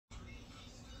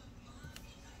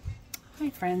Hi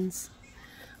friends.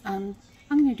 I'm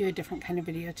going to do a different kind of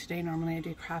video today. Normally I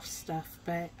do craft stuff,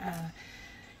 but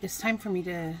it's time for me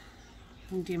to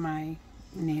do my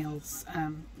nails,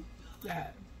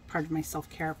 part of my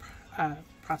self-care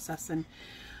process. And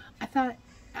I thought,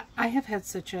 I have had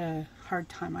such a hard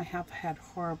time. I have had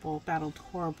battled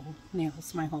horrible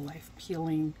nails my whole life.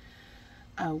 Peeling,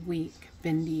 weak,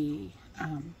 bendy,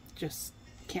 just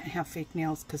can't have fake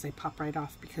nails because they pop right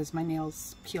off because my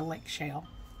nails peel like shale.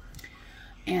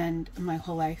 And my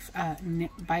whole life,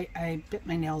 I bit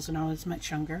my nails when I was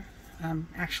much younger,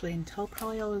 actually until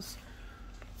probably I was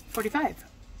 45.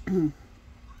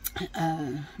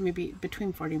 Maybe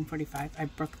between 40 and 45, I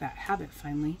broke that habit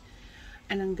finally.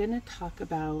 And I'm going to talk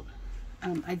about,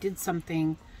 I did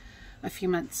something a few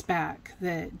months back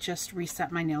that just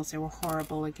reset my nails. They were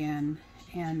horrible again.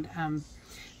 And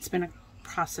it's been a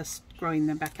process growing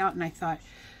them back out. And I thought,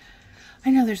 I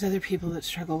know there's other people that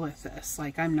struggle with this.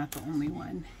 Like, I'm not the only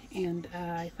one. And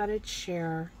I thought I'd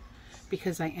share,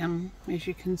 because I am, as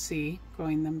you can see,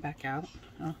 growing them back out.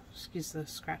 Oh, excuse the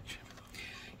scratch.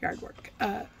 Yard work.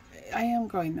 I am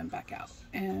growing them back out.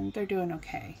 And they're doing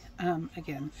okay,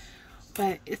 again.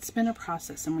 But it's been a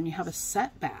process. And when you have a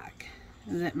setback,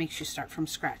 that makes you start from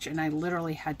scratch. And I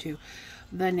literally had to,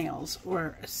 the nails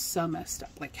were so messed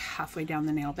up, like halfway down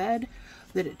the nail bed,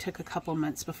 that it took a couple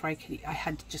months before I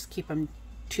had to just keep them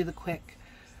to the quick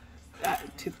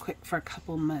for a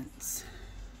couple months.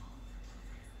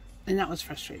 And that was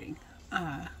frustrating.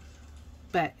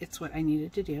 But it's what I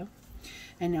needed to do.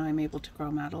 And now I'm able to grow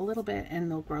them out a little bit, and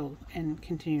they'll grow and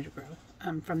continue to grow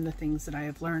from the things that I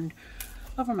have learned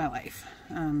over my life.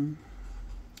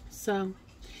 So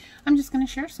I'm just going to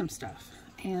share some stuff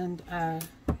and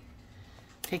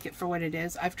take it for what it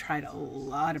is. I've tried a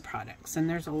lot of products, and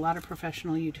there's a lot of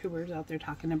professional YouTubers out there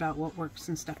talking about what works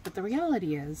and stuff, but the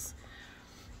reality is,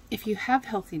 if you have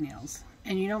healthy nails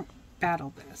and you don't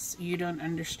battle this, you don't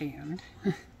understand.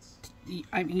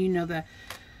 I mean, you know the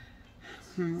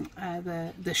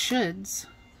shoulds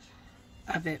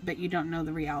of it, but you don't know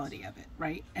the reality of it,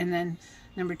 right? And then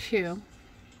number two,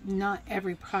 not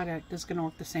every product is going to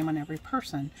work the same on every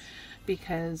person,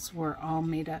 because we're all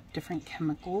made up different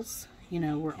chemicals. You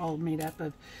know, we're all made up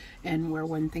of, and where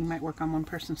one thing might work on one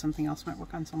person, something else might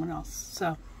work on someone else.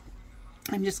 So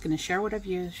I'm just going to share what I've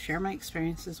used, share my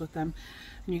experiences with them,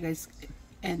 and you guys,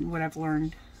 and what I've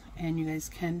learned, and you guys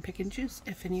can pick and choose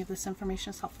if any of this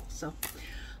information is helpful. So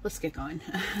let's get going.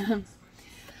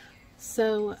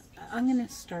 So I'm going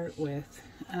to start with,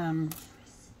 the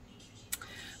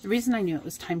reason I knew it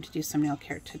was time to do some nail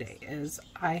care today is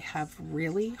I have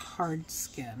really hard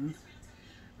skin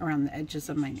around the edges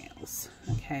of my nails,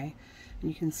 okay?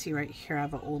 And you can see right here I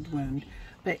have an old wound.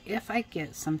 But if I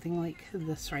get something like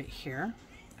this right here,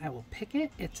 I will pick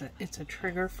it. It's a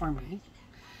trigger for me.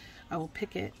 I will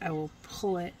pick it, I will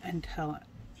pull it until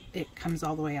it comes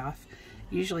all the way off.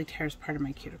 Usually tears part of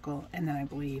my cuticle, and then I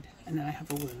bleed, and then I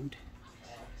have a wound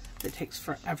that takes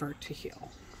forever to heal.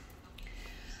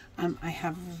 I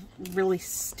have really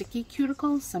sticky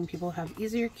cuticles. Some people have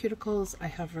easier cuticles. I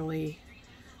have really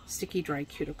sticky, dry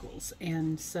cuticles,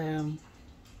 and so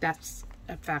that's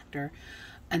a factor.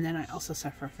 And then I also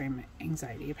suffer from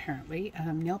anxiety, apparently.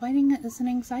 Nail biting is an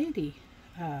anxiety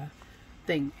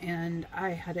thing, and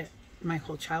I had it my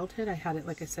whole childhood. I had it,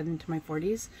 like I said, into my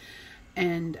 40s,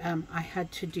 and I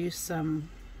had to do some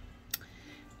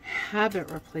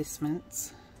habit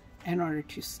replacements in order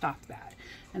to stop that,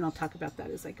 and I'll talk about that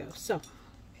as I go. So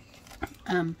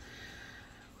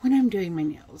when I'm doing my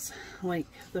nails, like,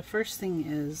 the first thing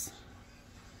is,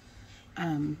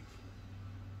 where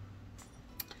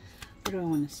do I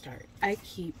want to start?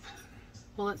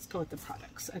 Well, let's go with the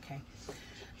products. Okay,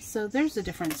 so there's a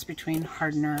difference between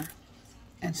hardener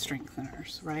and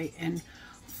strengtheners, right? And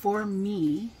for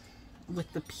me,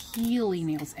 with the peely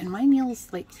nails, and my nails,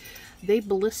 like, they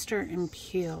blister and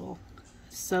peel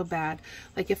so bad.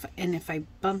 Like, if I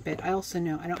bump it, I also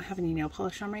know I don't have any nail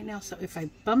polish on right now, so if I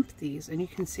bump these, and you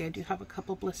can see I do have a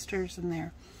couple blisters in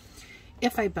there,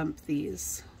 if I bump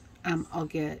these, I'll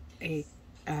get a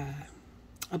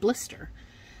blister,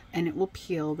 and it will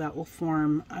peel. That will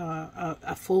form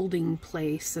a folding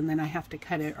place, and then I have to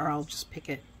cut it, or I'll just pick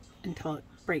it until it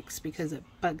breaks, because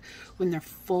when they're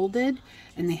folded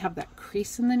and they have that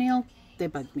crease in the nail, they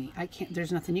bug me. I can't,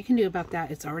 there's nothing you can do about that.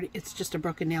 It's just a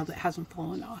broken nail that hasn't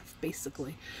fallen off,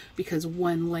 basically, because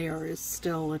one layer is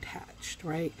still attached,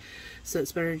 right? So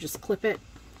it's better to just clip it,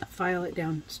 file it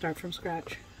down, start from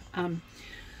scratch.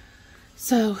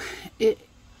 So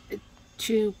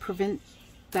to prevent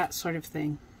that sort of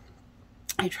thing,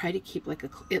 I try to keep like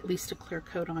at least a clear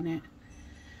coat on it.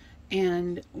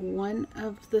 And one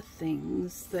of the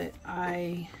things that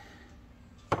I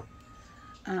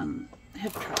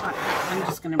have tried, I'm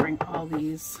just going to bring all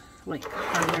these like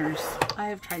hardeners. I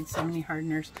have tried so many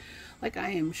hardeners. Like, I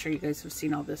am sure you guys have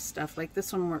seen all this stuff. Like,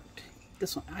 this one worked.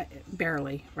 This one,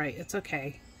 barely, right? It's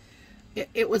okay.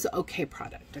 It was an okay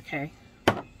product, okay?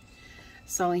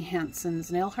 Sally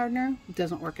Hansen's nail hardener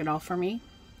doesn't work at all for me.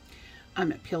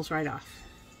 It peels right off.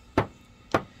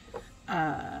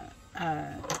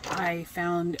 I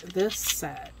found this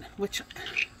set, which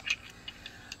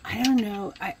I don't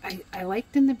know. I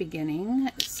liked in the beginning.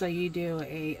 So you do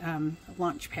a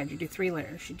launch pad. You do 3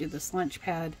 layers. You do this launch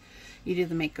pad, you do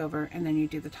the makeover, and then you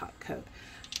do the top coat.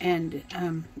 And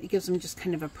it gives them just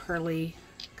kind of a pearly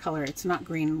color. It's not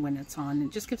green when it's on.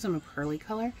 It just gives them a pearly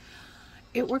color.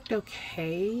 It worked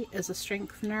okay as a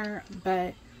strengthener,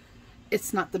 but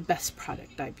it's not the best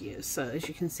product I've used. So as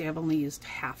you can see, I've only used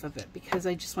half of it because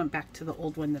I just went back to the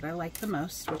old one that I like the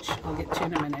most, which I'll get to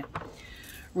in a minute.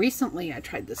 Recently, I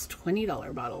tried this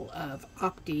 $20 bottle of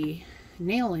Opti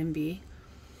Nail Envy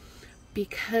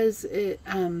because it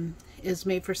is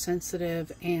made for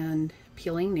sensitive and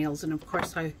peeling nails. And of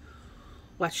course, I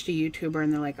watched a YouTuber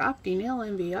and they're like, Opti Nail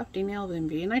Envy, Opti Nail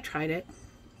Envy. And I tried it.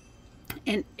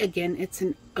 And again, it's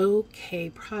an okay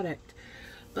product.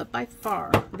 But by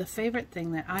far, the favorite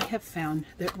thing that I have found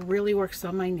that really works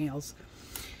on my nails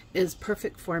is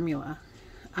Perfect Formula.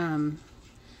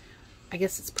 I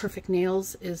guess it's Perfect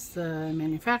Nails is the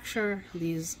manufacturer.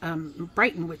 These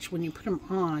brighten, which when you put them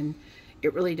on,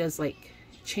 it really does like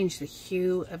change the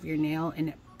hue of your nail, and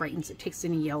it brightens. It takes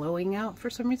any yellowing out for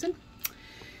some reason.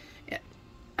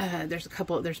 There's a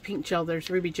couple. There's pink gel. There's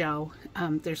ruby gel.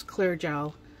 There's clear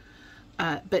gel.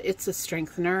 But it's a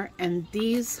strengthener, and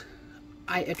these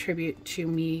I attribute to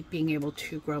me being able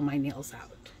to grow my nails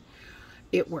out.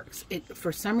 It works.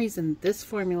 For some reason, this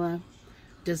formula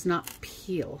does not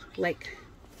peel. Like,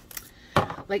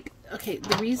 okay,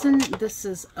 the reason this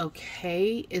is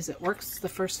okay is it works the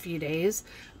first few days,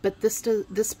 but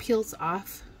this peels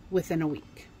off within a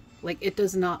week. Like, it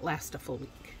does not last a full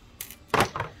week.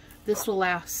 This will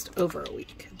last over a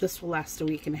week. This will last a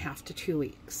week and a half to 2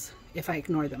 weeks if I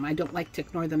ignore them. I don't like to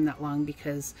ignore them that long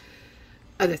because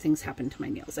other things happen to my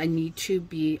nails. I need to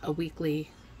be a weekly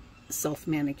self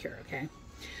manicure, okay?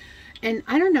 And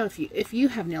I don't know if you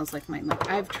have nails like mine. Like,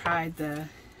 I've tried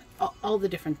all the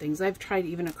different things. I've tried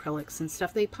even acrylics and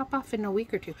stuff. They pop off in a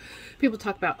week or two. People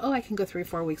talk about, oh, I can go 3 or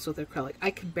 4 weeks with acrylic.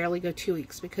 I could barely go 2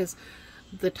 weeks because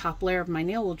the top layer of my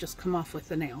nail will just come off with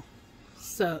the nail.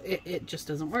 So it just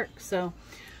doesn't work. So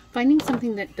finding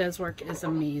something that does work is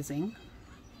amazing.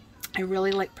 I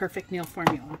really like Perfect Nail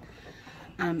Formula.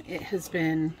 It has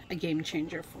been a game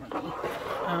changer for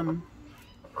me.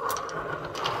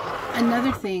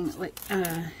 Another thing, like,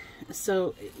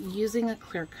 so using a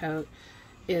clear coat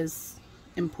is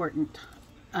important.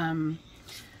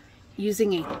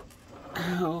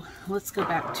 Let's go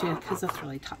back to, because that's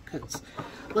really top coats.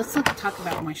 Let's talk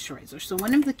about moisturizer. So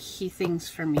one of the key things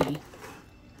for me,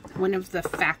 one of the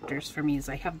factors for me is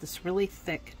I have this really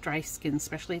thick, dry skin,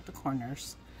 especially at the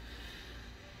corners.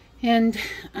 And,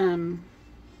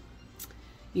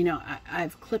 you know,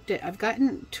 I've clipped it. I've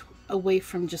gotten away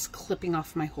from just clipping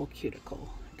off my whole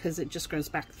cuticle because it just grows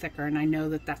back thicker. And I know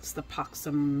that that's the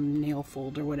poxum nail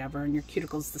fold or whatever, and your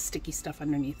cuticle's the sticky stuff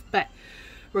underneath. But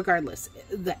regardless,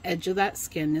 the edge of that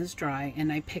skin is dry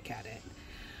and I pick at it.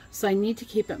 So I need to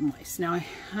keep it moist. Now, I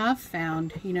have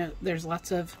found, you know, there's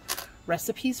lots of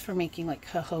recipes for making like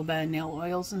jojoba nail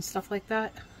oils and stuff like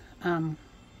that.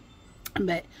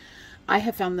 But I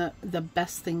have found the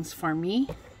best things for me.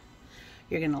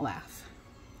 You're going to laugh.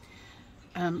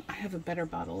 I have a better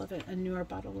bottle of it, a newer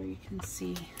bottle where you can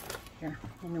see. Here,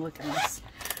 let me look at this.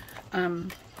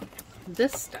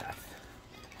 This stuff,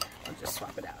 I'll just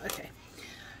swap it out. Okay.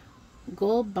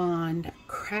 Gold Bond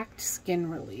Cracked Skin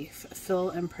Relief Fill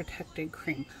and Protected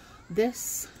Cream.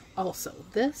 This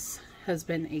has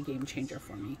been a game changer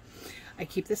for me. I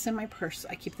keep this in my purse.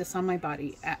 I keep this on my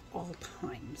body at all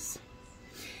times.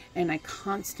 And I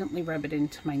constantly rub it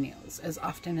into my nails as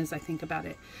often as I think about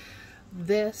it.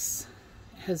 This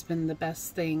has been the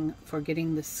best thing for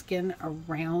getting the skin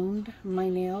around my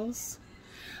nails.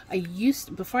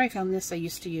 Before I found this, I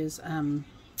used to use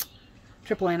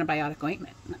triple antibiotic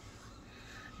ointment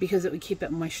because it would keep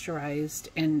it moisturized,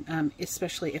 and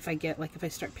especially if I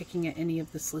start picking at any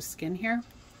of this loose skin here,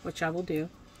 which I will do.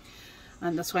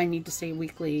 That's why I need to stay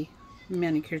weekly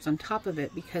manicures on top of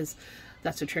it, because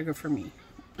that's a trigger for me.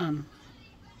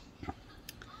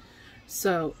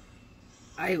 So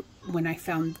when I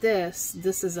found this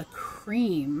is a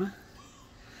cream,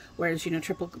 Whereas, you know,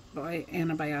 triple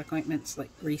antibiotic ointment's like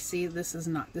greasy. This is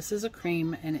not. This is a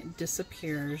cream, and it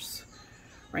disappears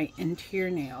right into your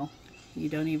nail. You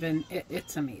don't even,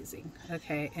 it's amazing,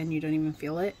 okay? And you don't even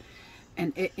feel it.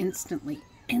 And it instantly,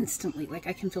 like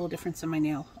I can feel a difference in my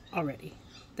nail already.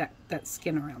 That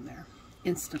skin around there,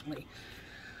 instantly.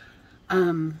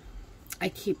 I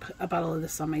keep a bottle of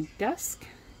this on my desk,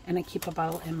 and I keep a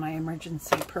bottle in my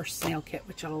emergency purse nail kit,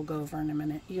 which I'll go over in a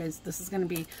minute. You guys, this is going to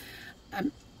be a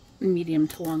medium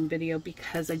to long video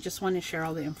because I just want to share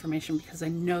all the information, because I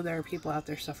know there are people out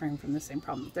there suffering from the same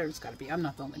problem. There's got to be. I'm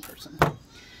not the only person.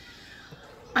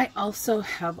 I also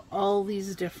have all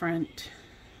these different,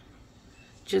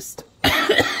 just,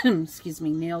 excuse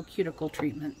me, nail cuticle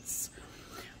treatments.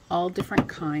 All different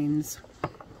kinds.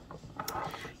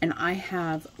 And I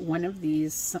have one of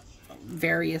these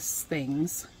various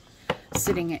things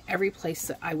sitting at every place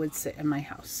that I would sit in my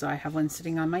house. So I have one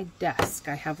sitting on my desk.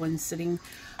 I have one sitting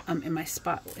in my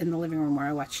spot in the living room where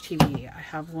I watch TV. I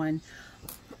have one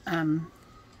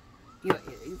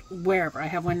wherever. I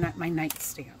have one at my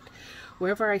nightstand.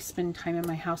 Wherever I spend time in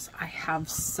my house, I have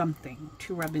something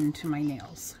to rub into my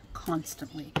nails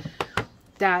constantly.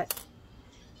 That,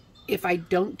 if I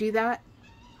don't do that,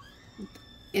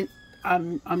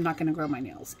 I'm not going to grow my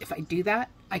nails. If I do that,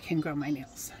 I can grow my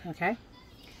nails, okay?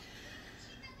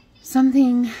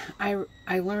 Something I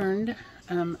learned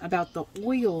about the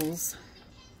oils.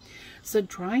 So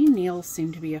dry nails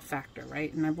seem to be a factor,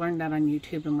 right? And I've learned that on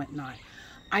YouTube and whatnot.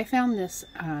 I found this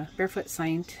Barefoot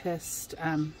Scientist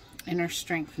Inner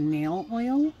Strength Nail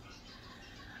Oil,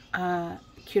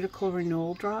 Cuticle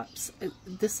Renewal Drops.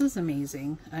 This is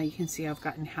amazing. You can see I've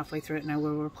gotten halfway through it and I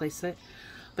will replace it.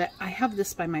 But I have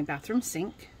this by my bathroom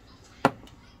sink.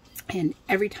 And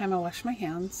every time I wash my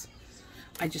hands,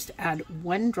 I just add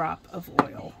 1 drop of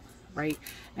oil, right?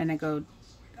 And I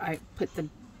put the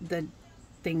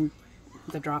thing,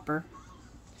 the dropper,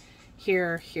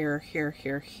 here, here, here,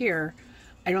 here, here.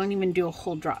 I don't even do a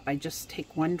whole drop. I just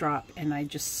take 1 drop and I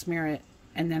just smear it,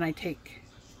 and then I take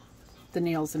the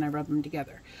nails and I rub them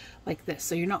together like this.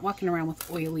 So you're not walking around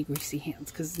with oily, greasy hands,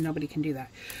 because nobody can do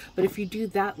that. But if you do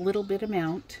that little bit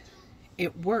amount,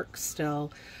 it works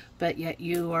still, but yet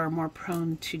you are more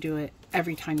prone to do it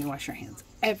every time you wash your hands.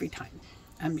 Every time.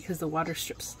 Because the water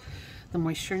strips the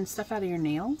moisture and stuff out of your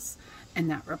nails, and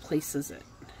that replaces it.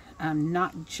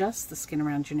 Not just the skin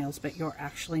around your nails, but your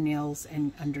actually nails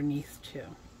and underneath too.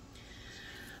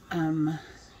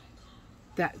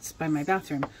 That's by my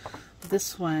bathroom.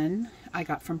 This one I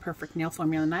got from Perfect Nail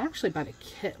Formula, and I actually bought a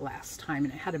kit last time,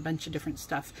 and it had a bunch of different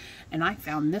stuff, and I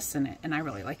found this in it, and I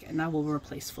really like it, and I will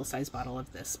replace a full-size bottle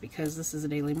of this, because this is a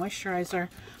daily moisturizer.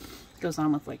 It goes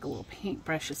on with like a little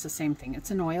paintbrush. It's the same thing.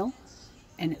 It's an oil,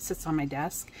 and it sits on my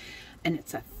desk, and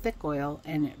it's a thick oil,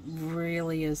 and it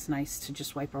really is nice to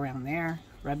just wipe around there,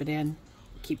 rub it in,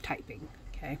 keep typing,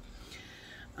 okay?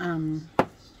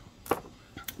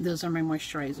 Those are my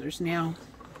moisturizers. Now,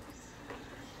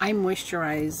 I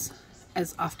moisturize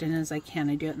as often as I can.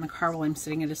 I do it in the car while I'm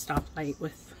sitting at a stoplight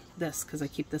with this, because I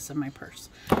keep this in my purse.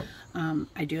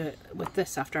 I do it with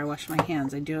this after I wash my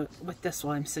hands. I do it with this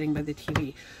while I'm sitting by the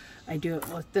TV. I do it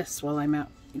with this while I'm out,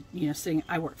 you know, sitting.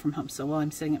 I work from home, so while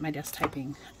I'm sitting at my desk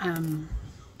typing. Moisturize,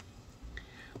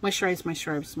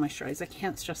 moisturize, moisturize. I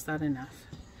can't stress that enough.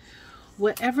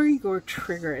 Whatever your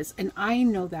trigger is, and I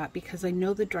know that because I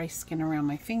know the dry skin around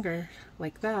my finger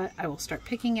like that, I will start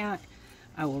picking at.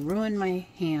 I will ruin my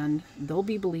hand. They'll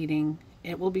be bleeding.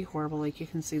 It will be horrible. Like you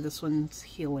can see, this one's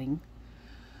healing.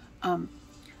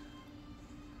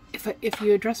 If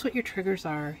you address what your triggers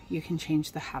are, you can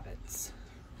change the habits.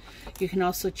 You can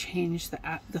also change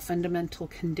the fundamental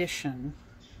condition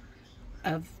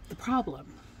of the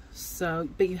problem. So,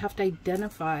 but you have to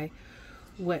identify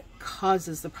what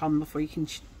causes the problem before you can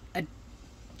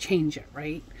change it,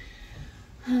 right?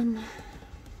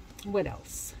 What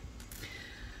else?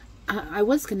 I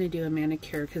was going to do a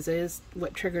manicure, because it is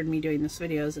what triggered me doing this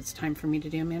video. Is it's time for me to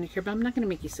do a manicure, but I'm not going to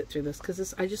make you sit through this,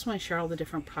 because I just want to share all the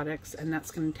different products, and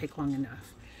that's going to take long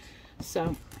enough.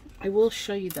 So I will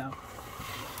show you though.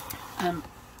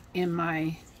 In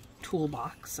my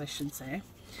toolbox, I should say,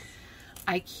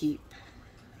 I keep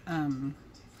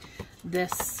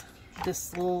this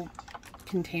little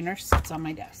container sits on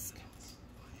my desk.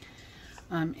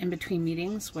 In between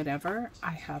meetings, whatever,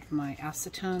 I have my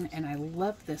acetone, and I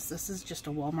love this. This is just a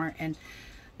Walmart, and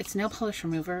it's nail polish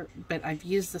remover, but I've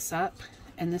used this up,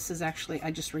 and this is actually,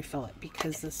 I just refill it,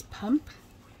 because this pump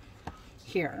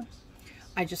here,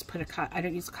 I just put I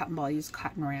don't use a cotton ball, I use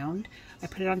cotton round. I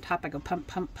put it on top, I go pump,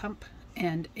 pump, pump,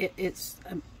 and it's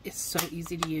so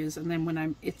easy to use. And then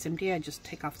when it's empty, I just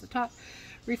take off the top,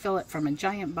 refill it from a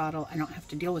giant bottle. I don't have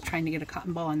to deal with trying to get a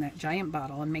cotton ball in that giant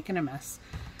bottle and making a mess.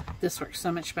 This works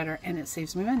so much better, and it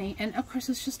saves me money. And of course,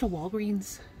 it's just a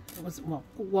Walgreens,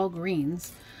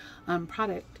 Walgreens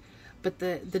product, but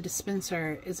the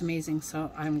dispenser is amazing,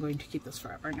 so I'm going to keep this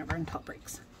forever and ever until it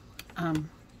breaks.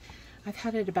 I've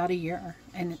had it about a year,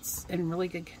 and it's in really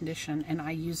good condition, and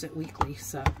I use it weekly.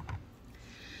 So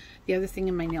the other thing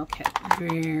in my nail kit,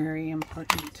 very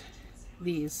important,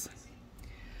 these.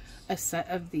 A set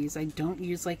of these. I don't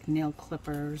use like nail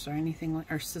clippers or anything like,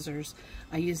 or scissors.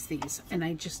 I use these, and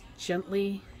I just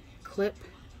gently clip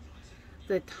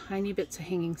the tiny bits of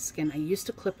hanging skin. I used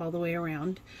to clip all the way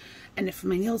around, and if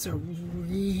my nails are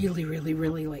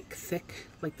really like thick,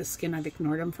 like the skin, I've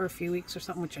ignored them for a few weeks or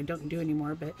something, which I don't do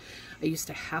anymore, but I used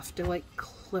to have to like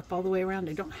clip all the way around.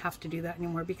 I don't have to do that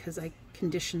anymore because I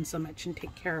condition so much and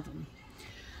take care of them.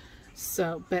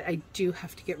 So, but I do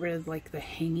have to get rid of like the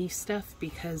hangy stuff,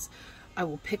 because I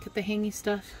will pick at the hangy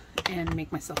stuff and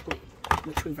make myself bleed,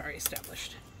 which we've already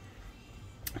established.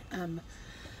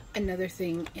 Another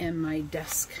thing in my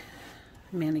desk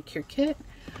manicure kit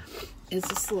is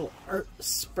this little art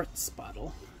spritz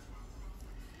bottle.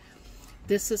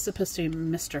 This is supposed to be a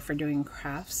mister for doing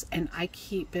crafts, and I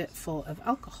keep it full of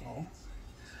alcohol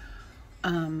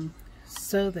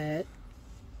so that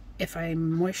if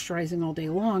I'm moisturizing all day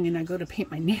long and I go to paint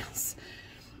my nails,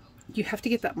 you have to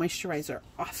get that moisturizer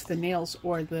off the nails,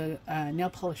 or the nail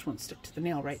polish won't stick to the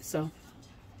nail, right? So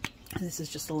this is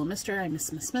just a little mister. I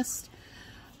mist,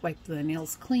 wipe the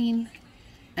nails clean,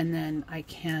 and then I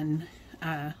can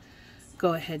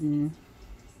go ahead and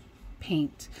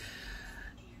paint.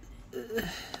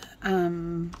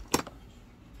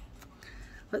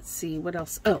 Let's see, what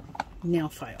else? Oh, nail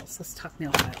files. Let's talk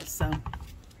nail files. So,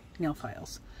 nail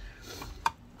files.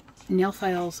 Nail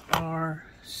files are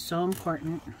so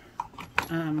important.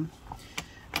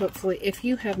 Hopefully, if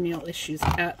you have nail issues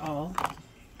at all,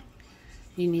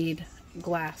 you need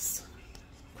glass,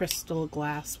 crystal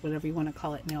glass, whatever you want to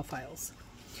call it, nail files.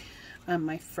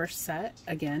 My first set,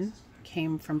 again,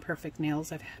 came from Perfect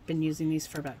Nails. I've been using these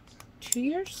for about 2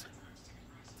 years.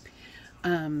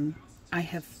 I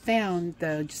have found,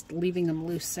 though, just leaving them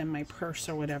loose in my purse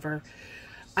or whatever,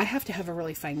 I have to have a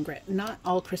really fine grit. Not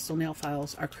all crystal nail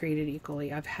files are created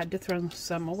equally. I've had to throw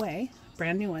some away,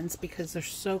 brand new ones, because they're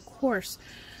so coarse.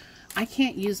 I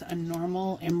can't use a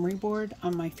normal emery board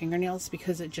on my fingernails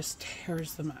because it just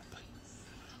tears them up.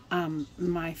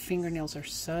 My fingernails are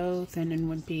so thin and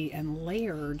wimpy and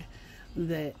layered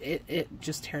that it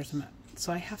just tears them up.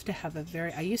 So I have to have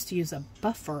I used to use a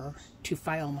buffer to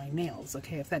file my nails,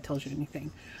 okay, if that tells you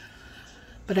anything.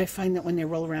 But I find that when they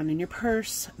roll around in your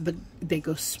purse, they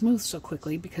go smooth so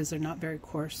quickly because they're not very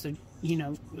coarse. They're, you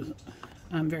know,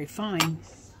 very fine.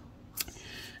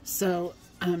 So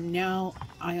now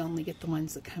I only get the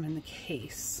ones that come in the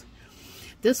case.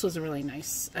 This was a really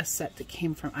nice set that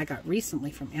came from, I got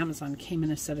recently from Amazon. Came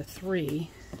in a set of 3.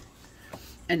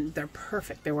 And they're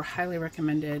perfect. They were highly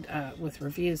recommended with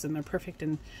reviews, and they're perfect.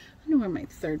 And I don't know where my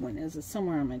third one is. It's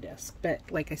somewhere on my desk. But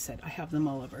like I said, I have them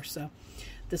all over. So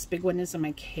this big one is in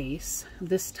my case.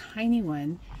 This tiny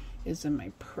one is in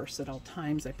my purse at all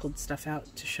times. I pulled stuff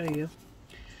out to show you.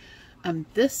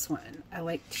 This one I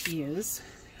like to use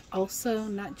also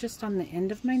not just on the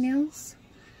end of my nails,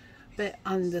 but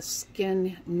on the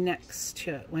skin next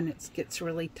to it when it gets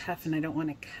really tough and I don't want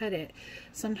to cut it.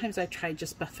 Sometimes I try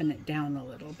just buffing it down a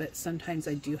little bit. Sometimes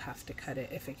I do have to cut it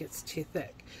if it gets too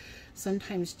thick.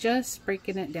 Sometimes just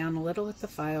breaking it down a little with the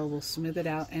file will smooth it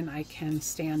out and I can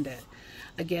stand it.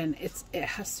 Again, it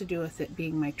has to do with it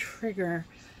being my trigger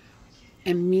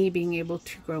and me being able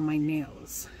to grow my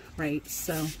nails, right?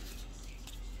 So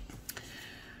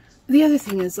the other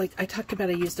thing is, like I talked about,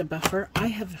 I used a buffer.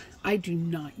 I do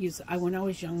not use, when I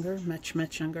was younger, much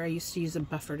younger, I used to use a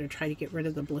buffer to try to get rid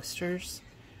of the blisters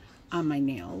on my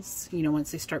nails. You know,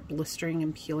 once they start blistering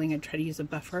and peeling, I'd try to use a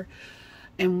buffer.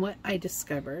 And what I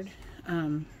discovered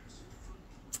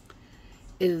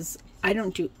is I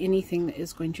don't do anything that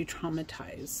is going to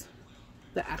traumatize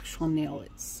the actual nail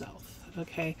itself,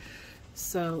 okay?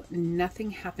 So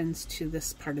nothing happens to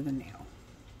this part of the nail.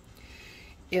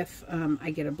 If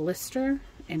I get a blister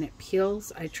and it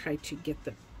peels, I try to get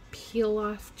the peel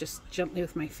off just gently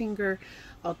with my finger.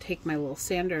 I'll take my little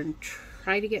sander and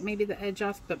try to get maybe the edge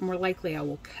off, but more likely I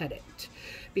will cut it,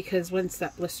 because once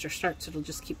that blister starts, it'll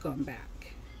just keep going back.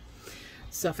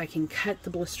 So if I can cut the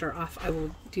blister off, I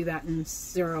will do that and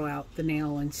zero out the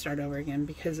nail and start over again,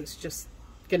 because it's just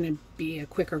going to be a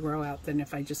quicker grow out than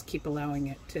if I just keep allowing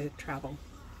it to travel.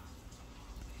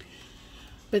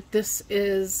 But this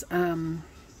is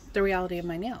the reality of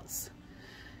my nails.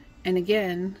 And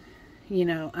again, you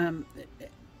know,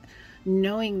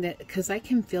 knowing that, because I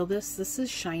can feel this is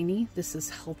shiny, this is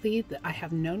healthy. I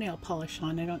have no nail polish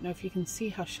on. I don't know if you can see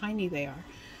how shiny they are.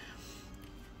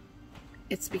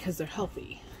 It's because they're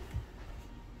healthy.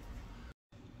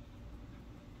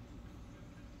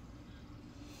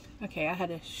 Okay, I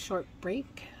had a short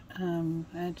break. I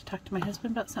had to talk to my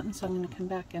husband about something, so I'm going to come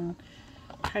back and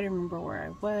try to remember where I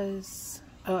was.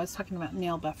 Oh, I was talking about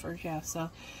nail buffers, yeah. So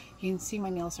you can see my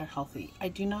nails are healthy. I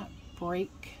do not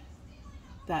break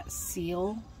that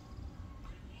seal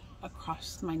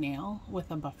across my nail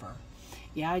with a buffer.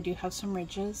 Yeah, I do have some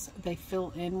ridges. They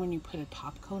fill in when you put a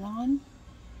top coat on.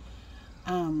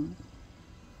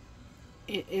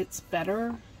 It's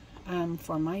better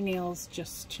for my nails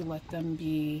just to let them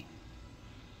be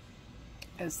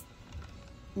as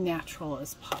natural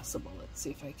as possible. Let's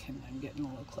see if I can, I'm getting a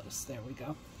little close. There we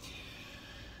go.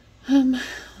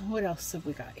 What else have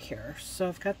we got here? So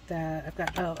I've got that,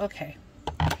 oh, okay.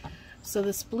 So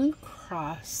this Blue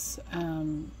Cross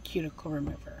cuticle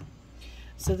remover.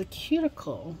 So the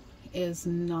cuticle is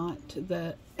not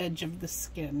the edge of the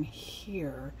skin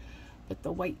here, but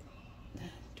the white.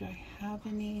 Do I have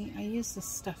any? I use this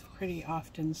stuff pretty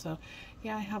often, so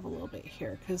yeah, I have a little bit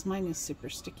here because mine is super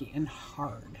sticky and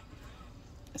hard.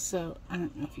 So I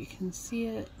don't know if you can see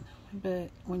it,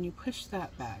 but when you push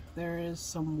that back, there is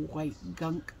some white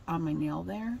gunk on my nail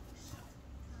there.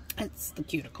 It's the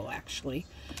cuticle actually,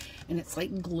 and it's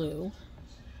like glue.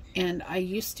 And I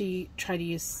used to try to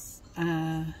use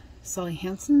Sally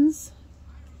Hansen's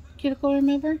cuticle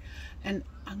remover, and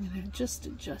I'm gonna just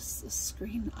adjust the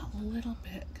screen a little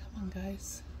bit. Come on,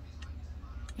 guys.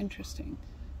 Interesting.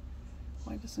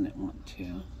 Why doesn't it want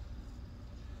to?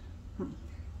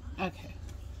 Okay.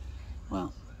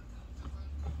 Well,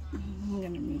 I'm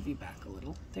gonna move you back a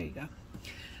little. There you go.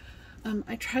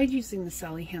 I tried using the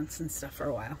Sally Hansen stuff for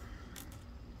a while,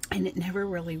 and it never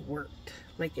really worked.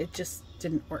 Like, it just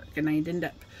didn't work, and I'd end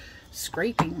up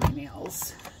scraping my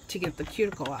nails to get the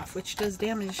cuticle off, which does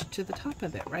damage to the top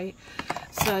of it, right?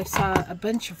 So I saw a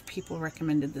bunch of people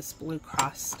recommended this Blue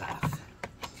Cross stuff,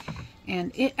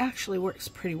 and it actually works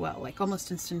pretty well, like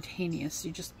almost instantaneous.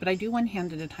 But I do one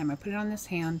hand at a time. I put it on this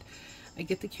hand, I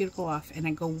get the cuticle off, and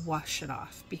I go wash it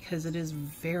off because it is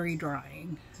very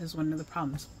drying, is one of the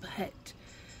problems. But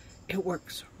it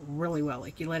works really well.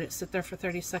 Like, you let it sit there for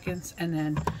 30 seconds, and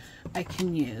then I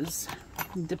can use,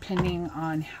 depending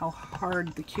on how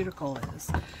hard the cuticle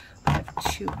is, I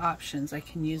have two options.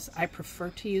 I prefer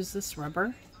to use this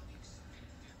rubber.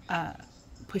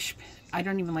 I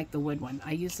don't even like the wood one.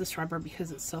 I use this rubber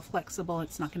because it's so flexible.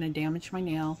 It's not going to damage my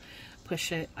nail.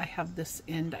 Push it. I have this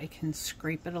end. I can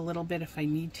scrape it a little bit if I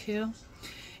need to.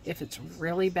 If it's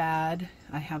really bad,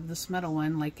 I have this metal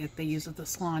one like they use at the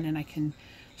salon, and I can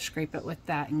scrape it with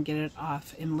that and get it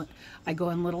off. And I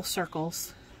go in little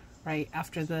circles right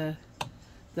after the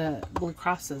Blue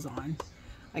Cross is on.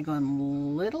 I go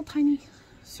in little tiny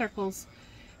circles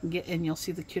and you'll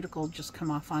see the cuticle just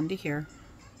come off onto here,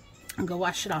 and go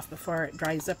wash it off before it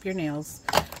dries up your nails,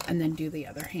 and then do the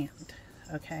other hand.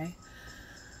 Okay,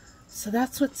 so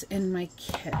that's what's in my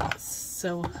kits.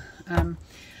 So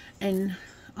and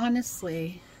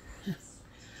honestly,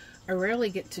 I rarely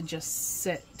get to just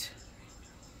sit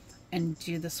and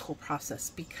do this whole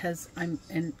process because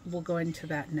and we'll go into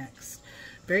that next,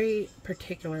 very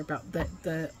particular about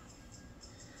the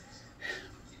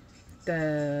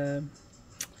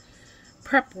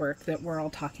prep work that we're all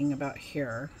talking about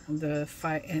here. And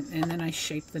then I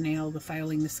shape the nail, the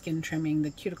filing, the skin trimming,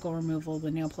 the cuticle removal,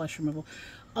 the nail polish removal.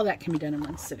 All that can be done in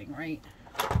one sitting, right?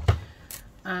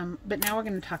 But now we're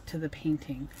going to talk to the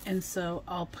painting. And so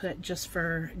I'll put, just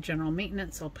for general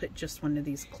maintenance, I'll put just one of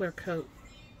these clear coat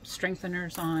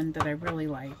strengtheners on that I really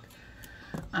like.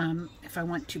 If I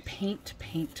want to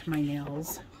paint my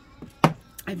nails,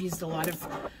 I've used a lot of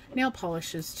nail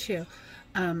polishes too.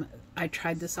 I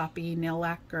tried this Oppie nail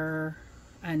lacquer,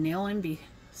 nail envy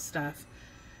stuff,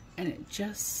 and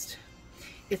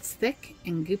it's thick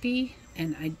and goopy,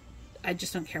 and I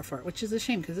just don't care for it, which is a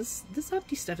shame because this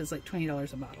Oppie stuff is like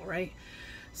 $20 a bottle, right?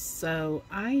 So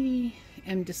I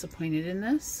am disappointed in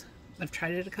this. I've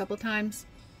tried it a couple times,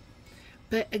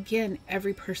 but again,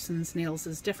 every person's nails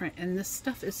is different, and this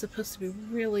stuff is supposed to be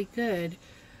really good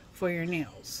for your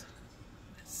nails.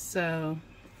 So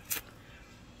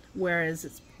whereas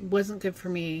it wasn't good for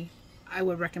me, I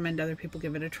would recommend other people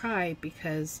give it a try,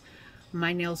 because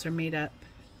my nails are made up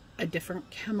a different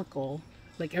chemical.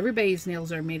 Like, everybody's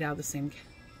nails are made out of the same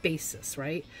basis,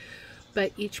 right?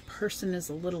 But each person is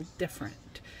a little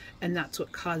different. and that's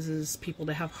what causes people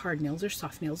to have hard nails or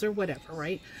soft nails or whatever,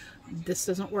 right? This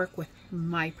doesn't work with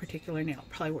my particular nail. It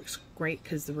probably works great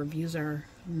because the reviews are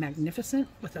magnificent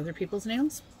with other people's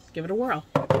nails. Give it a whirl.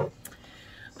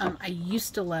 I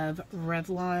used to love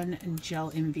Revlon and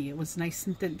Gel Envy. It was nice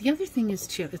and thin. The other thing is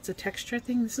too, it's a texture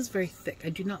thing. This is very thick. I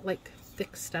do not like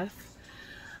thick stuff.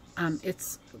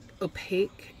 It's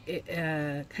opaque,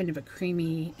 kind of a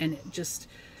creamy, and it just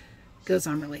goes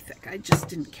on really thick. I just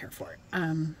didn't care for it.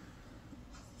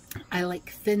 I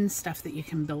like thin stuff that you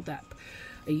can build up.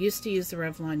 I used to use the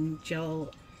Revlon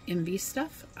Gel Envy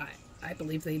stuff. I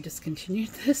believe they discontinued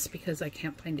this because I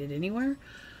can't find it anywhere.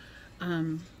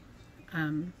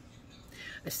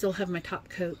 I still have my top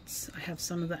coats. I have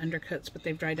some of the undercoats, but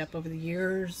they've dried up over the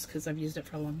years because I've used it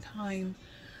for a long time.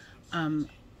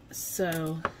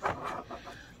 So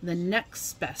the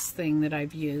next best thing that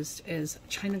I've used is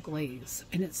China Glaze.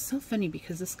 And it's so funny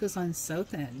because this goes on so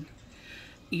thin.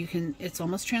 It's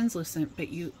almost translucent, but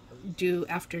you do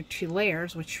after 2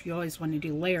 layers, which you always want to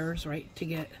do layers, right? To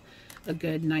get a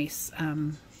good, nice,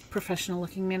 professional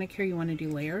looking manicure, you want to do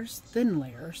layers, thin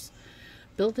layers.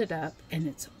 Build it up, and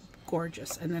it's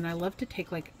gorgeous. And then I love to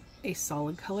take like a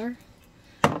solid color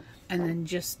and then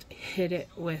just hit it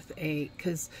with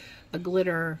because a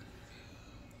glitter,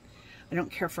 I don't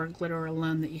care for a glitter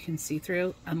alone that you can see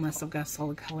through unless I've got a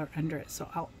solid color under it. So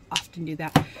I'll often do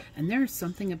that. And there's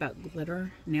something about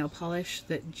glitter nail polish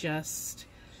that just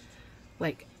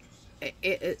like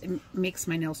it makes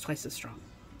my nails twice as strong.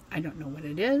 I don't know what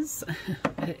it is.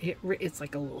 It's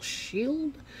like a little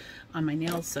shield on my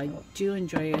nails, so I do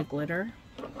enjoy a glitter.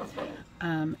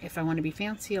 If I want to be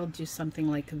fancy, I'll do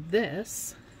something like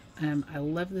this. I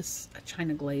love this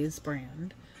China Glaze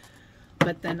brand,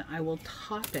 but then I will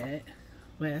top it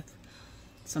with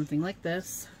something like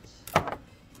this.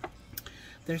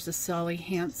 There's a Sally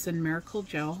Hansen Miracle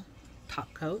Gel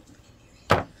top coat.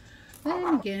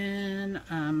 Then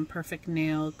again, Perfect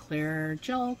Nail Clear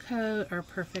Gel Coat, or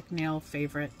Perfect Nail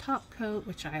Favorite Top Coat,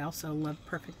 which I also love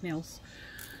Perfect Nails.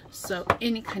 So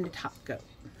any kind of top coat.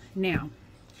 Now,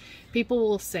 people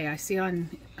will say, I see on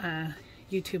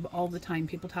YouTube all the time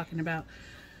people talking about,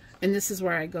 and this is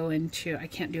where I go into, I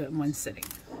can't do it in one sitting.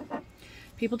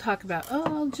 People talk about, oh,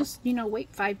 I'll just,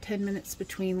 wait 5-10 minutes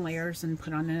between layers and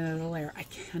put on another layer. I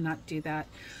cannot do that.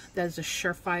 That is a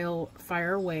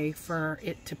surefire way for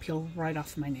it to peel right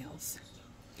off my nails.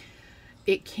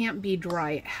 It can't be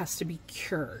dry. It has to be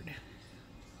cured.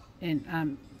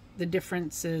 And the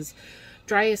difference is,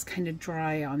 dry is kind of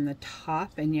dry on the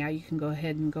top, and yeah, you can go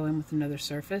ahead and go in with another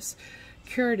surface.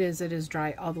 Cured is, it is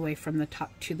dry all the way from the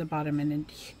top to the bottom and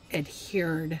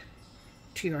adhered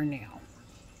to your nail.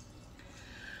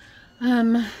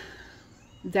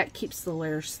 That keeps the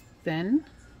layers thin.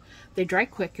 They dry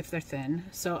quick if they're thin,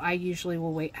 so I usually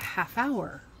will wait a half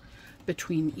hour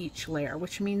between each layer,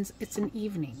 which means it's an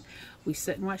evening. We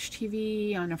sit and watch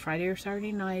TV on a Friday or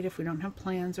Saturday night if we don't have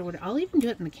plans or whatever. I'll even do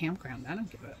it in the campground. I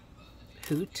don't give a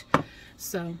hoot.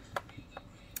 So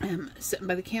sitting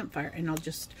by the campfire, and I'll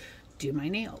just do my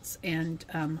nails and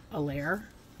a layer,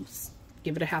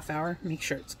 give it a half hour, make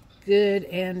sure it's good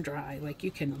and dry, like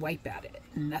you can wipe at it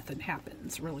and nothing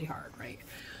happens really hard, right?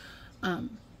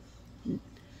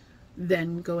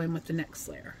 Then go in with the next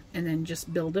layer and then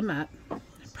just build them up,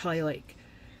 probably like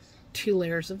 2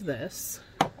 layers of this,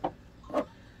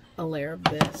 a layer of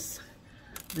this,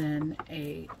 then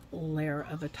a layer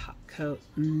of a top coat,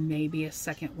 maybe a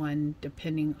second one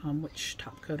depending on which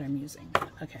top coat I'm using.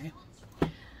 Okay,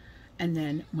 and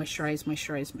then moisturize,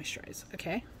 moisturize, moisturize.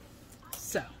 Okay,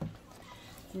 so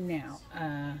now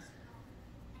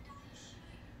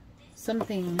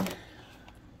something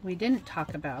we didn't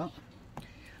talk about,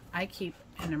 I keep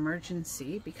an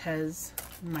emergency because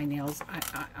my nails,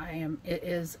 it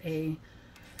is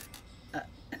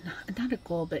not a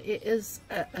goal, but it is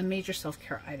a major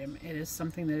self-care item. It is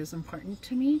something that is important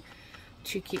to me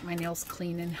to keep my nails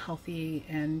clean and healthy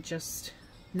and just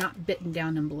not bitten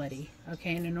down and bloody.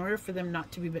 Okay, and in order for them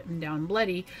not to be bitten down and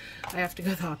bloody, I have to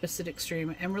go the opposite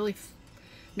extreme and really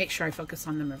make sure I focus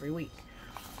on them every week.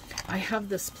 I have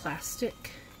this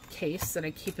plastic case that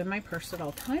I keep in my purse at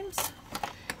all times.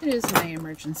 It is my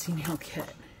emergency nail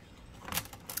kit.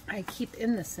 I keep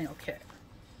in this nail kit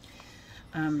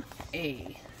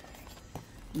a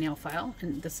nail file,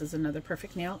 and this is another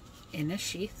Perfect Nail in a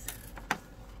sheath.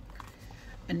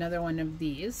 Another one of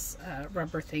these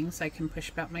rubber things I can push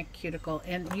about my cuticle,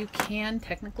 and you can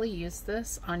technically use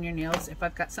this on your nails. If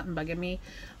I've got something bugging me,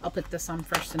 I'll put this on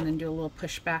first and then do a little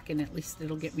push back, and at least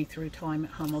it'll get me through till I'm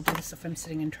at home. I'll do this if I'm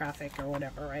sitting in traffic or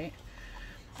whatever, right?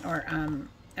 Or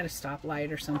at a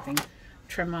stoplight or something.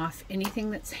 trim off anything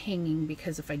that's hanging,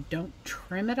 because if I don't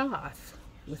trim it off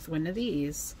with one of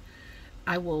these,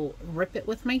 I will rip it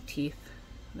with my teeth.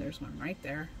 There's one right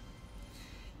there.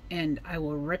 And I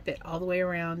will rip it all the way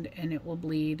around, and it will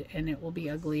bleed, and it will be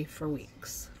ugly for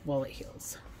weeks while it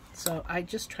heals. So I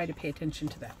just try to pay attention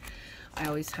to that. I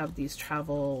always have these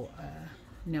travel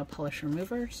nail polish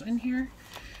removers in here,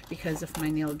 because if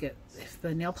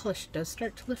the nail polish does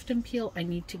start to lift and peel, I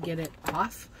need to get it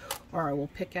off, or I will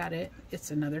pick at it.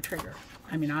 It's another trigger.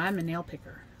 I mean, I'm a nail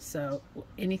picker, so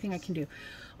anything I can do.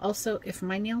 Also, if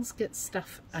my nails get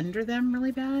stuff under them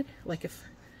really bad, like if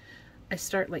I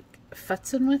start like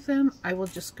futzing with them, I will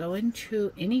just go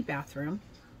into any bathroom.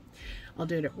 I'll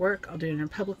do it at work, I'll do it in a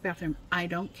public bathroom, I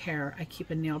don't care. I keep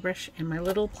a nail brush in my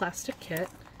little plastic kit.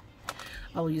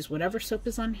 I'll use whatever soap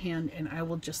is on hand, and I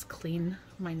will just clean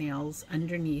my nails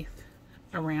underneath,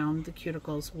 around the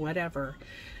cuticles, whatever,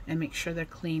 and make sure they're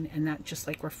clean, and that just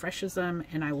like refreshes them,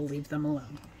 and I will leave them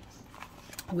alone.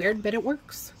 Weird, but it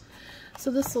works.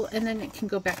 So this will, and then it can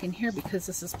go back in here because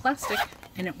this is plastic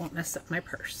and it won't mess up my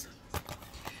purse.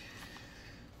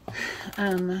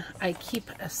 I keep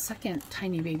a second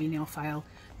tiny baby nail file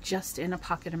just in a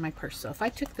pocket in my purse. So if I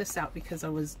took this out because I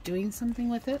was doing something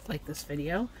with it, like this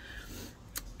video,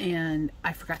 and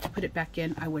I forgot to put it back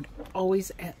in, I would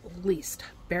always at least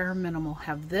bare minimal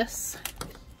have this,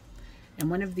 and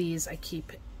one of these I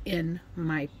keep in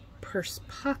my purse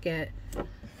pocket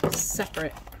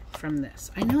separate from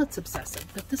this. I know it's obsessive,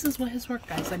 but this is what has worked,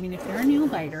 guys. I mean, if you're a nail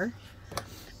biter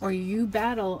or you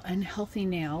battle unhealthy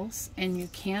nails and you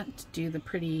can't do the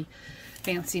pretty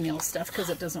fancy nail stuff because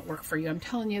it doesn't work for you, I'm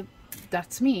telling you,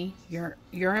 that's me. You're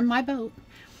in my boat,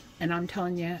 and I'm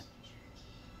telling you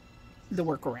the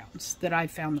workarounds that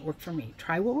I've found that work for me.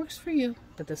 Try what works for you,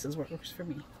 but this is what works for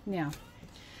me. Now,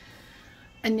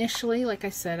 initially, like I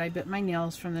said, I bit my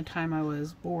nails from the time I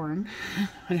was born.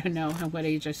 I don't know what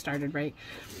age I started, right?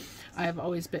 I've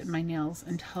always bitten my nails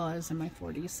until I was in my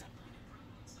 40s.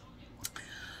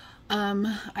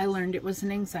 I learned it was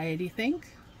an anxiety thing.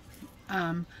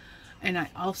 And I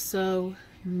also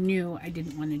knew I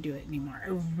didn't want to do it anymore. I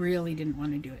really didn't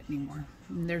want to do it anymore.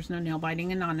 And there's no Nail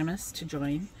Biting Anonymous to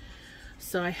join.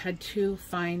 So I had to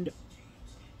find,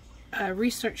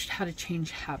 researched how to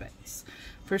change habits.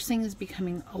 First thing is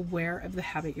becoming aware of the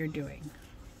habit you're doing.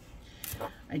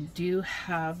 I do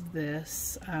have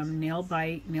this nail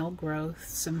bite, nail growth,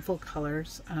 Sinful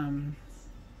Colors.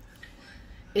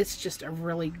 It's just a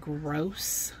really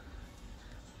gross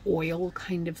oil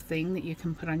kind of thing that you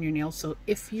can put on your nails. So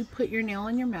if you put your nail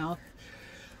in your mouth,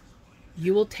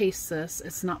 you will taste this.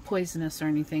 It's not poisonous or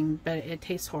anything, but it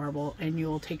tastes horrible, and you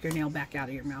will take your nail back out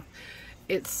of your mouth.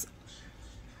 It's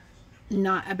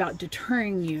not about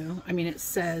deterring you. I mean, it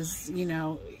says, you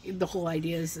know, the whole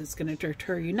idea is it's going to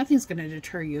deter you. Nothing's going to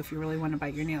deter you if you really want to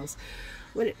bite your nails.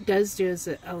 What it does do is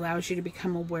it allows you to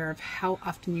become aware of how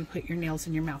often you put your nails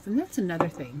in your mouth. And that's another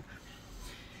thing.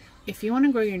 If you want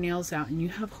to grow your nails out and you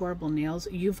have horrible nails,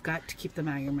 you've got to keep them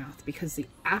out of your mouth, because the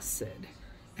acid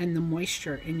and the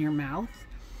moisture in your mouth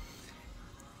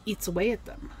eats away at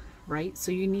them, right?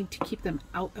 So you need to keep them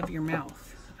out of your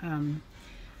mouth.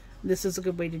 This is a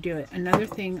good way to do it. Another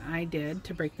thing I did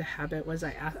to break the habit was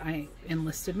I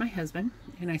enlisted my husband,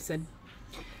 and I said,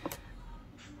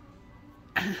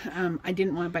 I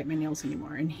didn't want to bite my nails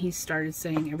anymore. And he started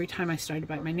saying, every time I started to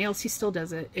bite my nails, he still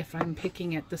does it. If I'm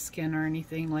picking at the skin or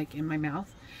anything like in my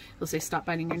mouth, he'll say, stop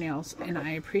biting your nails. And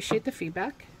I appreciate the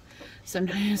feedback.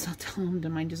 Sometimes I'll tell him to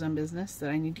mind his own business, that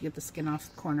I need to get the skin off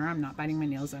the corner. I'm not biting my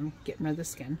nails, I'm getting rid of the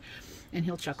skin. And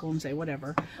he'll chuckle and say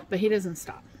whatever. But he doesn't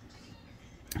stop,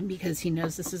 because he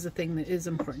knows this is a thing that is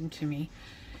important to me.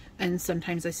 And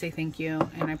sometimes I say thank you,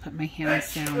 and I put my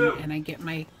hands down, and I get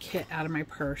my kit out of my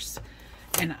purse.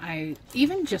 And I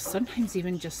sometimes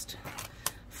even just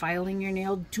filing your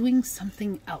nail, doing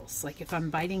something else. Like if I'm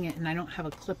biting it and I don't have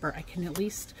a clipper, I can at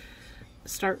least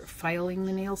start filing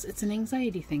the nails. It's an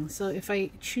anxiety thing. So if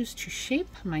I choose to shape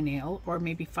my nail, or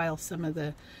maybe file some of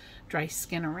the dry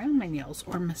skin around my nails,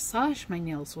 or massage my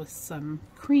nails with some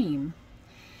cream,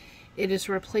 it is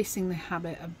replacing the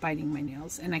habit of biting my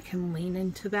nails. And I can lean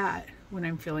into that when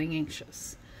I'm feeling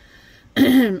anxious.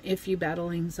 If you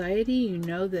battle anxiety, you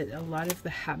know that a lot of the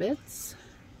habits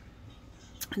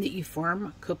that you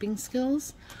form, coping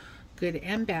skills, good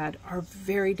and bad, are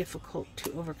very difficult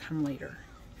to overcome later.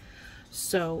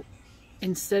 So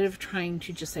instead of trying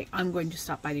to just say, I'm going to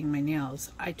stop biting my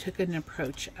nails, I took an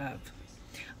approach of,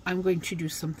 I'm going to do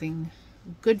something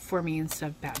good for me instead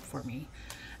of bad for me.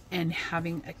 And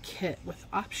having a kit with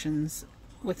options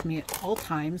with me at all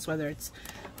times, whether it's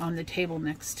on the table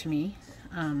next to me,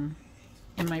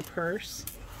 in my purse,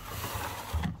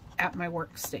 at my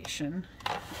workstation.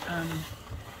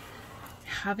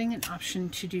 Having an option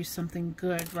to do something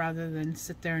good rather than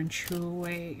sit there and chew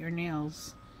away at your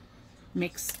nails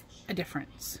makes a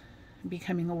difference.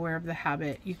 Becoming aware of the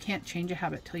habit. You can't change a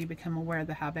habit till you become aware of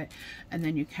the habit, and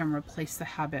then you can replace the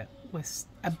habit with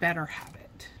a better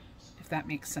habit, if that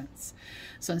makes sense.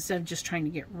 So instead of just trying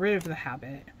to get rid of the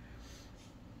habit,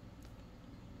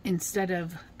 instead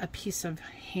of a piece of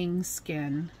hang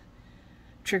skin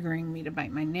triggering me to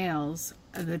bite my nails,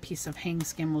 the piece of hang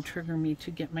skin will trigger me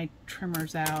to get my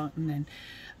trimmers out and then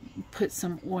put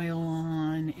some oil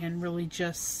on and really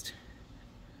just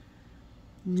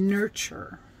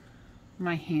nurture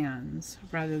my hands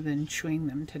rather than chewing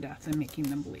them to death and making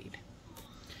them bleed.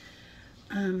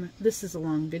 This is a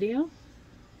long video.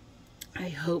 I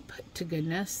hope to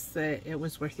goodness that it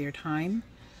was worth your time.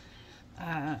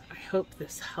 I hope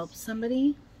this helps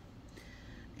somebody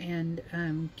and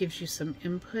gives you some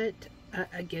input.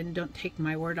 Again, don't take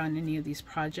my word on any of these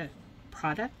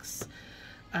products.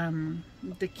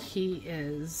 The key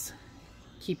is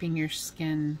keeping your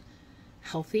skin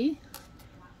healthy,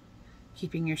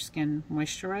 keeping your skin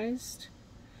moisturized,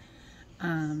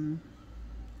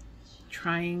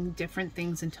 trying different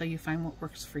things until you find what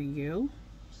works for you,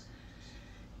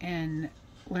 and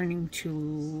learning to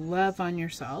love on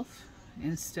yourself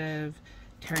instead of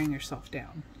tearing yourself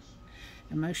down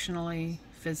emotionally,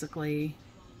 physically,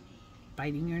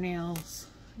 biting your nails,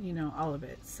 you know, all of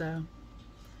it. So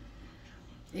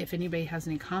if anybody has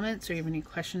any comments or you have any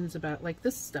questions about, like,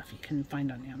 this stuff you can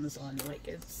find on Amazon, like,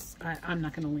 it's, I'm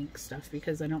not going to link stuff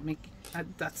because I don't make,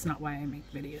 that's not why I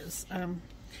make videos.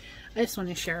 I just want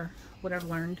to share what I've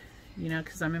learned, you know,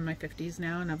 because I'm in my 50s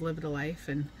now and I've lived a life,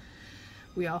 and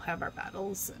we all have our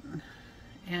battles,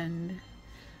 and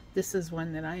this is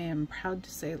one that I am proud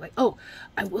to say, like, oh,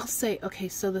 I will say, okay,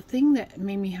 so the thing that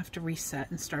made me have to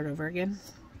reset and start over again,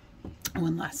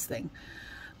 one last thing.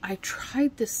 I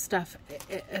tried this stuff.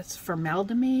 It's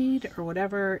formaldehyde or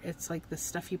whatever. It's like the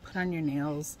stuff you put on your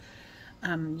nails.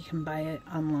 You can buy it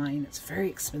online. It's very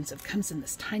expensive. It comes in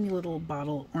this tiny little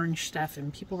bottle, orange stuff,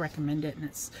 and people recommend it. And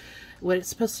it's what it's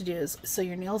supposed to do is, so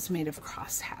your nails made of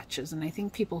cross hatches. And I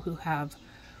think people who have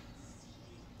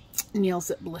nails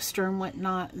that blister and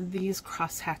whatnot, these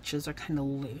cross hatches are kind of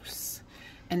loose.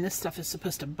 And this stuff is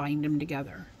supposed to bind them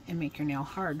together and make your nail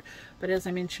hard. But as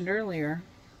I mentioned earlier,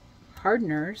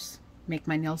 hardeners make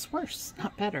my nails worse,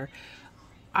 not better.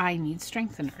 I need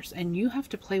strengtheners, and you have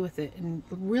to play with it and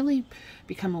really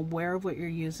become aware of what you're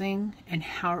using and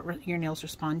how your nails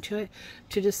respond to it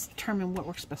to determine what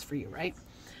works best for you, right?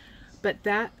 But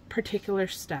that particular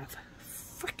stuff,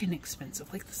 freaking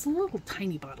expensive. Like this little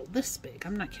tiny bottle, this big,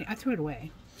 I'm not kidding, I threw it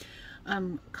away,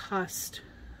 cost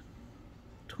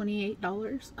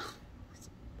 $28.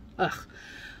 Ugh.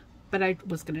 But I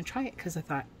was going to try it because I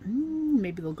thought,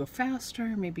 maybe they'll go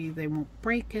faster. Maybe they won't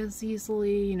break as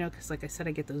easily, you know, because like I said,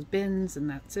 I get those bins and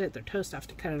that's it. They're toast. I have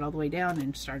to cut it all the way down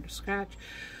and start to scratch.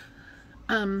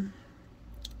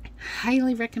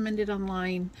 Highly recommended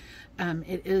online.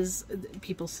 It is,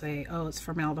 people say, oh, it's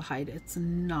formaldehyde. It's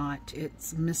not.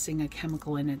 It's missing a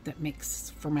chemical in it that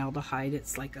makes formaldehyde.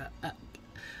 It's like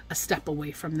a step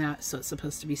away from that, so it's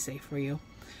supposed to be safe for you.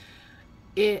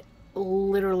 It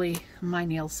literally, my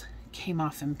nails came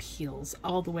off in peels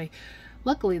all the way.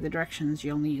 Luckily, the directions,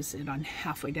 you only use it on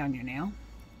halfway down your nail.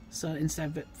 So instead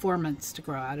of it 4 months to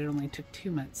grow out, it only took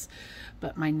 2 months.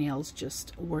 But my nails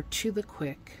just were to the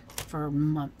quick for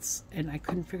months, and I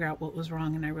couldn't figure out what was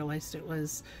wrong, and I realized it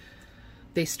was,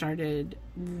 they started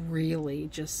really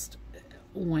just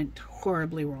went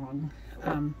horribly wrong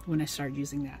when I started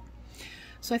using that.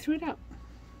 So I threw it out.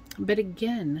 But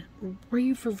again,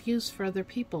 read reviews for other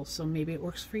people, so maybe it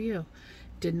works for you.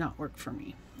 Did not work for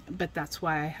me, but that's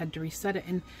why I had to reset it.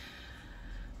 And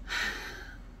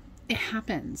it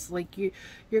happens. Like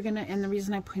you're gonna, and the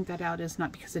reason I point that out is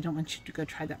not because I don't want you to go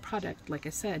try that product. Like I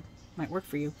said, might work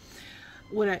for you.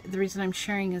 The reason I'm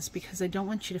sharing is because I don't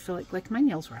want you to feel like my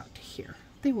nails were out to here.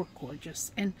 They were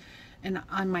gorgeous, and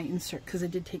on my insert, because I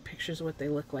did take pictures of what they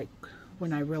look like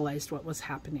when I realized what was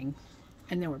happening.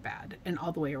 And they were bad, and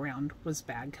all the way around was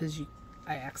bad because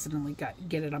I accidentally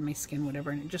get it on my skin, whatever,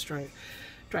 and it just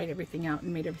dried everything out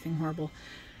and made everything horrible.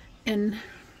 And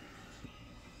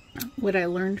what I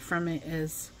learned from it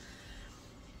is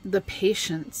the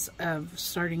patience of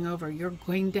starting over. You're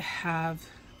going to have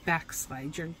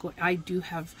backslides. I do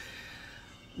have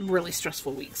really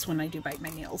stressful weeks when I do bite my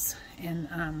nails, and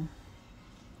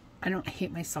I don't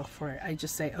hate myself for it. I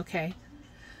just say, okay,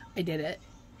 I did it.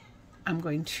 I'm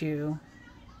going to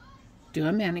do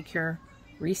a manicure,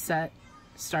 reset,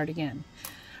 start again.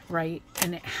 right?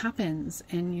 And it happens,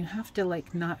 and you have to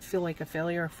like not feel like a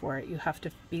failure for it. You have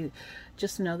to be,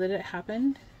 just know that it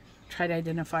happened. Try to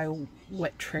identify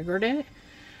what triggered it,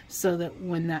 so that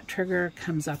when that trigger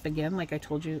comes up again, like I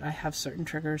told you, I have certain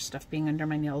triggers, stuff being under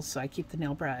my nails, so I keep the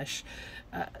nail brush,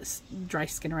 dry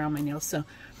skin around my nails. So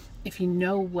if you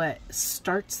know what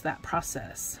starts that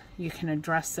process, you can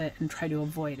address it and try to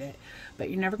avoid it. But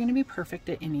you're never going to be perfect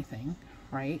at anything,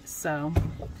 right? So,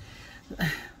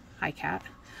 hi, cat.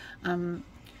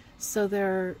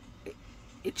 So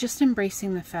it's just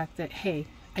embracing the fact that, hey,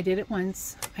 I did it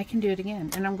once, I can do it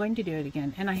again, and I'm going to do it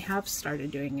again, and I have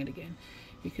started doing it again.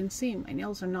 You can see my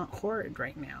nails are not horrid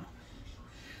right now.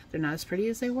 They're not as pretty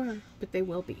as they were, but they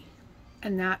will be.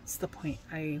 And that's the point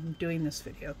I'm doing this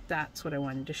video. That's what I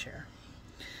wanted to share.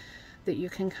 That you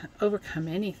can overcome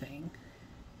anything,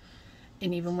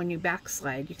 and even when you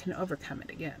backslide, you can overcome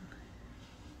it again.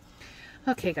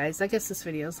 Okay guys, I guess this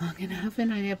video is long enough,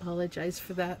 and I apologize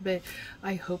for that, but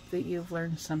I hope that you've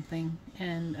learned something,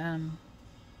 and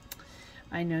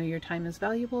I know your time is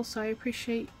valuable, so I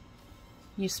appreciate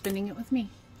you spending it with me.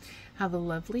 Have a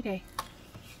lovely day.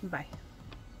 Bye.